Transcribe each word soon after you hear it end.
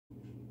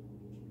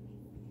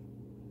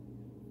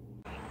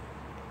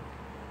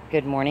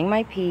Good morning,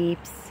 my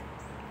peeps.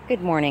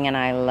 Good morning, and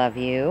I love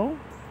you.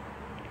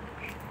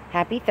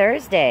 Happy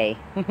Thursday.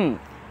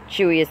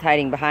 Chewy is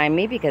hiding behind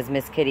me because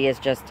Miss Kitty has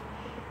just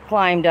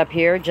climbed up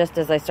here just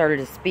as I started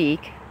to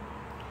speak.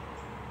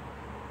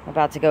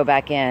 About to go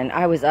back in.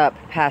 I was up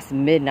past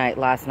midnight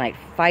last night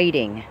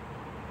fighting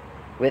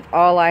with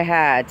all I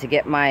had to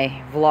get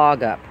my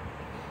vlog up.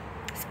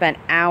 Spent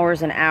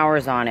hours and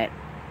hours on it.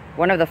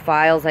 One of the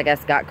files, I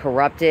guess, got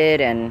corrupted,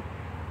 and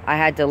I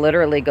had to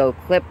literally go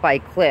clip by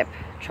clip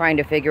trying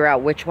to figure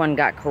out which one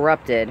got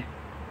corrupted.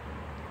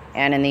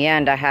 And in the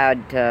end, I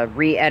had to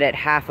re-edit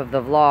half of the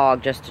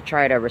vlog just to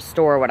try to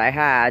restore what I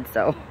had.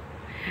 So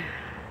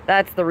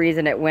that's the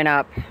reason it went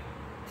up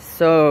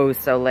so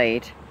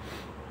late.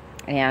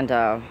 And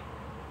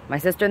my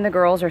sister and the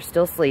girls are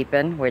still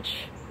sleeping,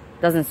 which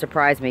doesn't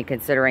surprise me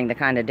considering the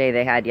kind of day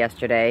they had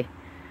yesterday.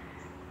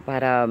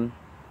 But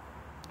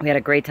we had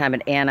a great time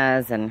at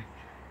Anna's and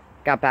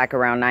got back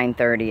around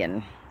 9:30,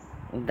 and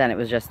then it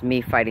was just me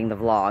fighting the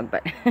vlog.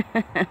 But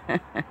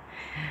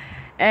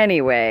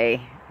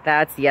anyway,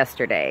 that's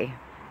yesterday.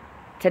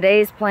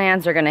 Today's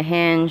plans are going to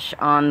hinge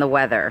on the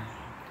weather.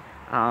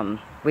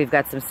 We've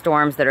got some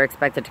storms that are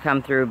expected to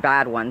come through,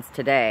 bad ones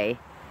today.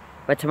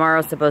 But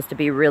tomorrow's supposed to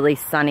be really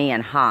sunny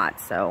and hot.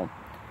 So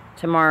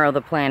tomorrow the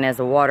plan is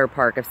a water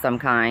park of some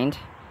kind.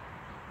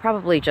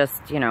 Probably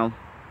just, you know,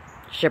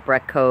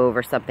 Shipwreck Cove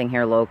or something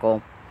here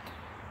local.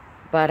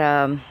 But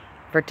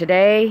for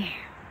today,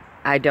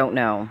 I don't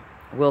know.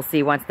 We'll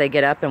see once they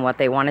get up and what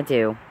they want to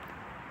do.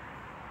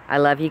 I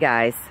love you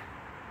guys,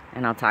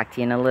 and I'll talk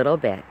to you in a little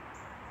bit.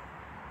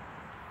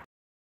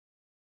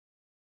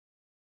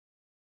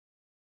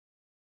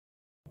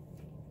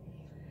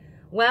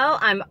 Well,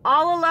 I'm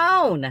all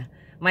alone.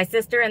 My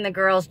sister and the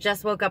girls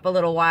just woke up a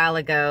little while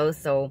ago,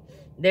 so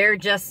they're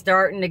just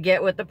starting to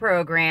get with the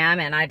program,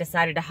 and I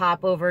decided to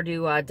hop over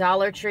to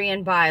Dollar Tree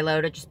and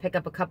Bilo to just pick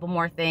up a couple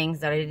more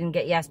things that I didn't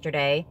get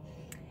yesterday.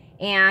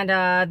 And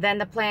then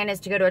the plan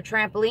is to go to a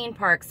trampoline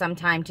park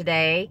sometime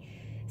today.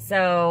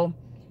 So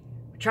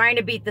trying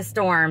to beat the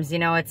storms, you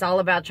know, it's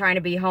all about trying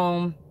to be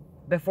home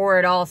before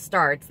it all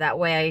starts. That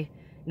way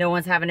no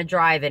one's having to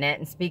drive in it.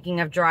 And speaking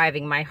of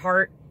driving, my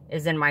heart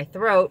is in my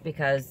throat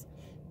because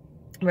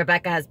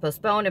Rebecca has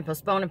postponed and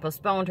postponed and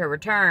postponed her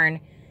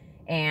return.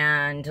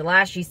 And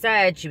last she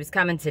said she was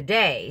coming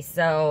today.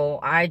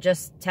 So I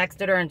just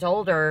texted her and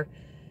told her,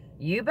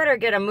 you better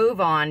get a move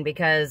on,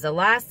 because the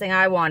last thing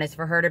I want is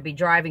for her to be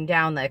driving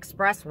down the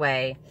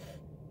expressway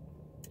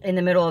in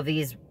the middle of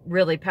these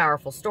really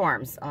powerful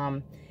storms.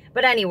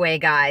 But anyway,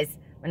 guys,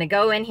 I'm gonna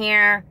go in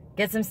here,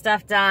 get some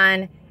stuff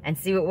done, and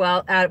see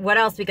what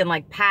else we can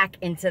like pack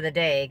into the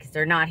day, because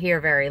they're not here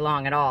very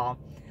long at all.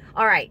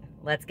 All right,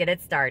 let's get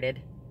it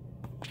started.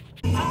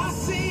 I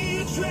see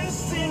you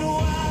dressed in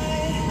white.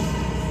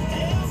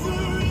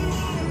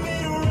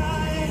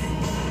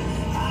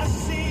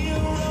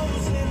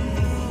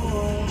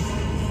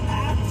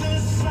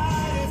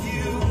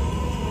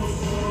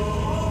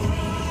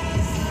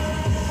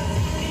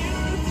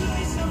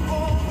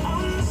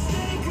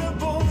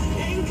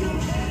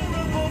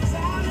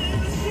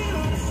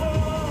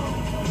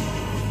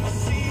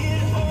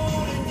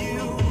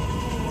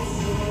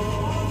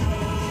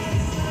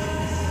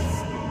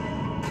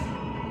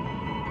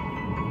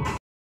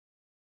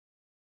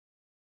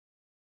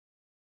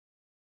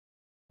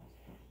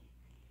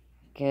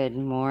 Good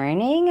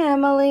morning,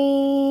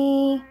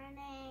 Emily. Good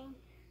morning.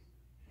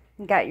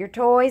 Got your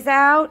toys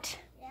out?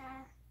 Yeah.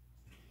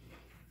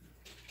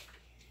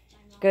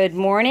 Good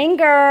morning,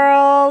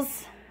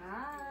 girls.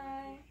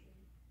 Hi.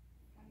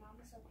 My mom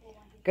is so cool.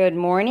 Good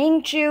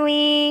morning,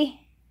 Chewy.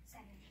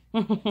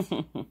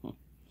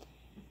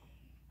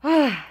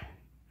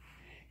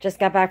 Just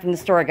got back from the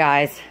store,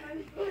 guys.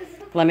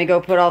 Let me go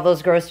put all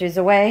those groceries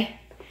away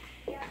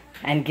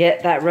and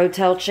get that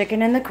Rotel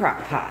chicken in the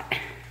crock pot.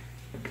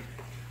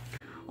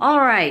 All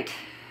right,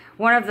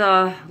 one of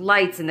the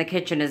lights in the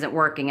kitchen isn't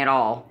working at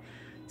all.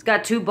 It's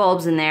got 2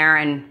 bulbs in there,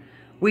 and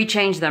we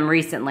changed them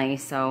recently,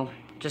 so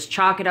just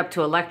chalk it up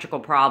to electrical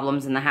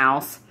problems in the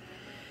house.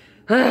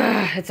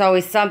 It's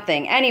always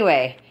something.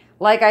 Anyway,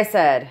 like I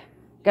said,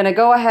 gonna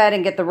go ahead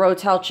and get the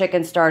Rotel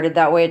chicken started.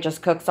 That way it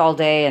just cooks all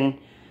day, and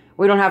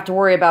we don't have to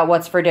worry about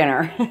what's for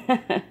dinner.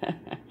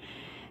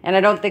 And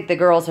I don't think the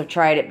girls have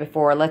tried it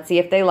before. Let's see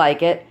if they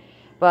like it.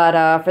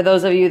 But for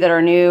those of you that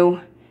are new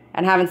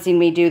and haven't seen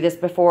me do this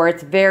before,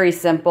 it's very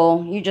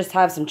simple. You just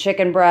have some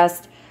chicken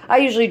breast. I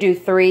usually do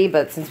 3,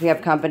 but since we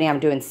have company, I'm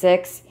doing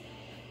 6.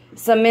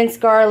 Some minced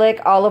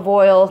garlic, olive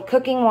oil,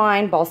 cooking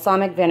wine,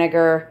 balsamic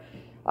vinegar.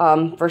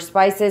 For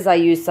spices, I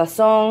use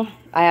sazon.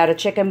 I add a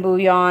chicken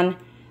bouillon,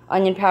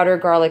 onion powder,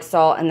 garlic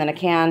salt, and then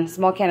a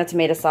small can of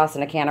tomato sauce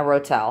and a can of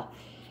Rotel.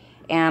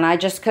 And I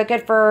just cook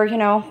it for, you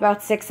know,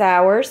 about 6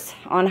 hours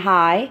on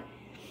high.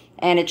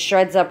 And it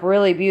shreds up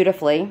really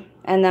beautifully.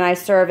 And then I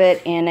serve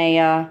it in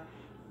a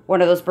one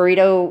of those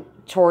burrito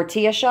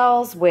tortilla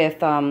shells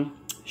with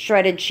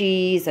shredded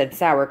cheese and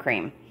sour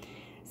cream.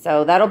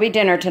 So that'll be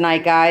dinner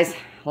tonight, guys.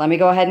 Let me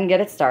go ahead and get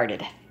it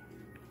started.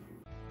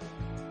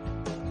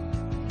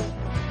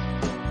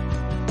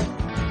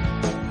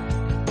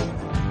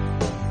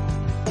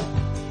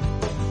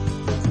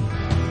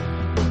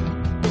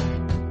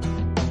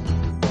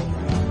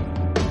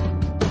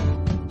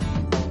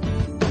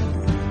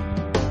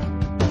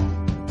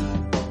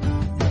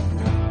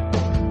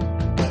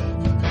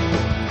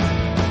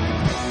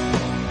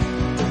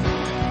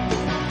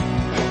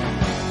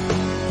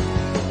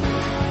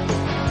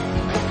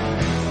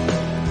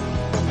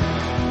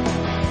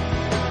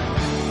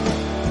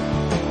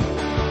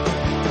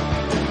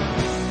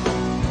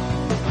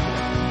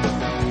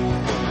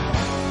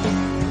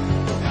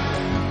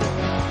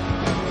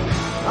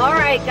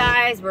 right,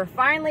 guys, we're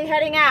finally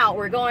heading out.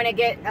 We're going to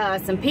get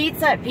some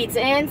pizza at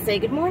Pizza Inn. Say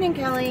good morning,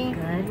 Kelly.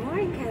 Good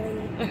morning,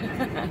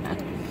 Kelly.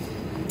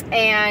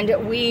 And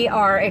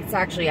it's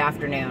actually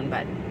afternoon,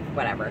 but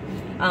whatever.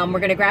 We're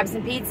going to grab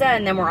some pizza,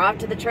 and then we're off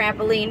to the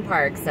trampoline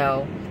park.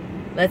 So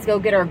let's go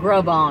get our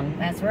grub on.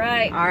 That's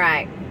right. All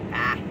right.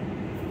 Bye.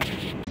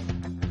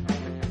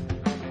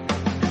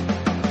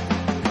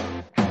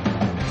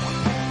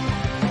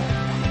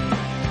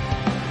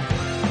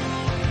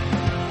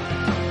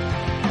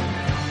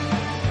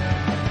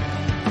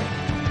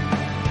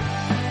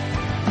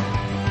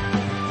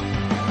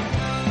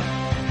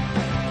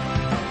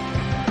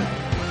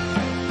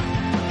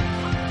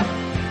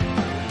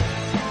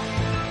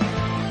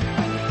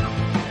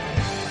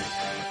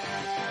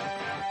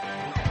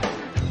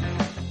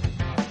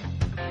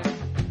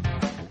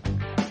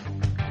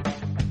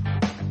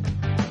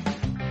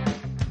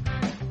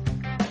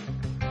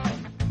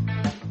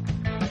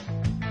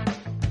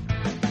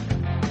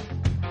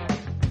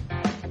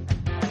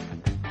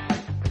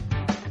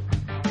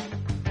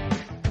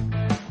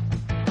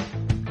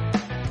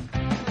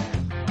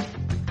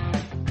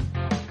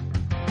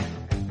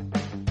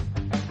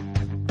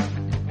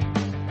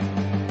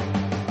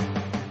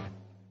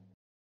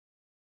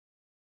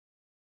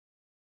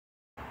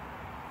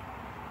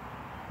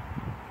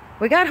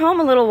 We got home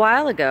a little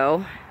while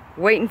ago,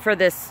 waiting for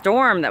this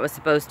storm that was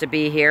supposed to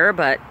be here,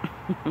 but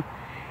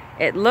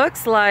it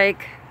looks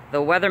like the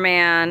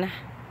weatherman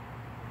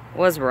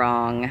was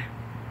wrong.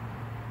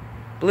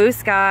 Blue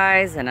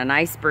skies and a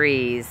nice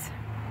breeze,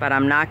 but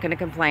I'm not going to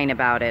complain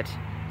about it.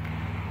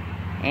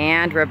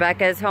 And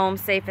Rebecca is home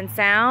safe and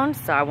sound,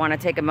 so I want to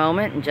take a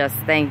moment and just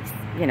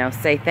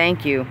say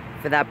thank you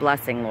for that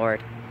blessing,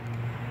 Lord.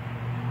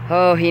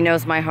 Oh, He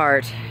knows my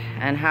heart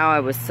and how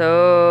I was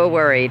so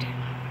worried.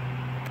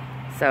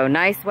 So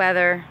nice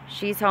weather.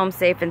 She's home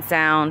safe and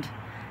sound.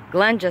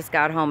 Glenn just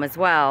got home as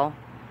well.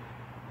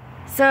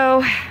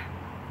 So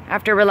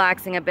after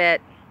relaxing a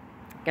bit,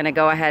 gonna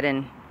go ahead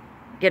and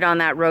get on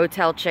that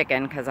Rotel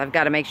chicken because I've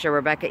got to make sure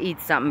Rebecca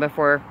eats something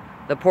before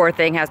the poor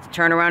thing has to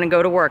turn around and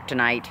go to work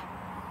tonight.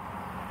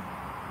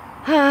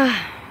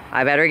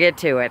 I better get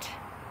to it.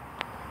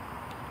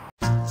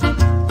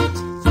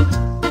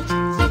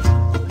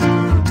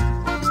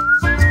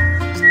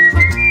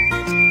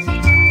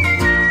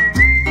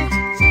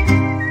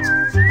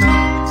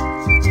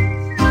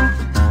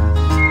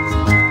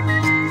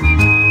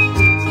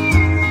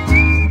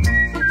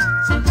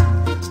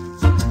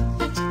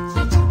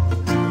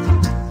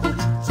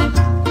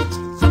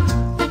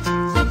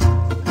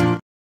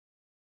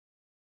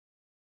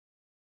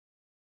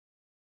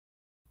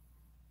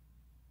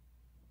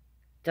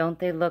 Don't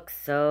they look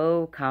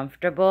so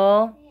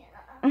comfortable?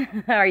 Yeah.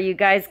 Are you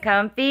guys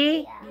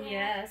comfy? Yeah.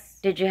 Yes.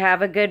 Did you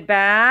have a good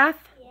bath?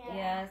 Yeah.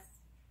 Yes.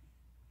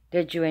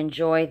 Did you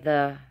enjoy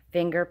the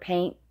finger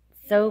paint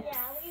soaps?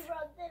 Yeah, we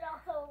rubbed it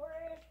all over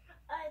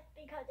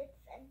because it's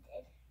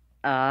scented.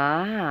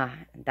 Ah,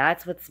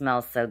 that's what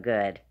smells so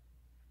good.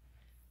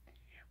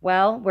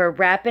 Well, we're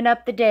wrapping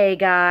up the day,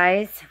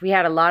 guys. We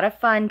had a lot of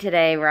fun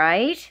today,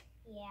 right?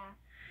 Yeah.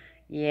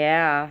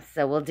 Yeah,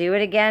 so we'll do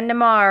it again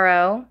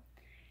tomorrow.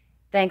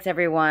 Thanks,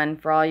 everyone,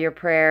 for all your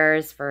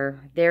prayers,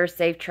 for their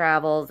safe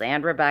travels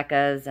and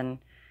Rebecca's. And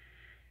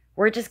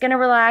we're just going to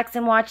relax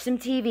and watch some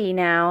TV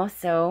now.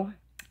 So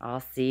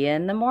I'll see you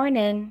in the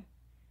morning.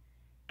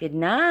 Good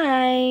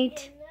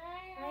night.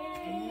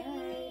 Good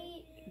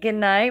night. Good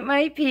night,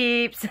 my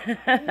peeps.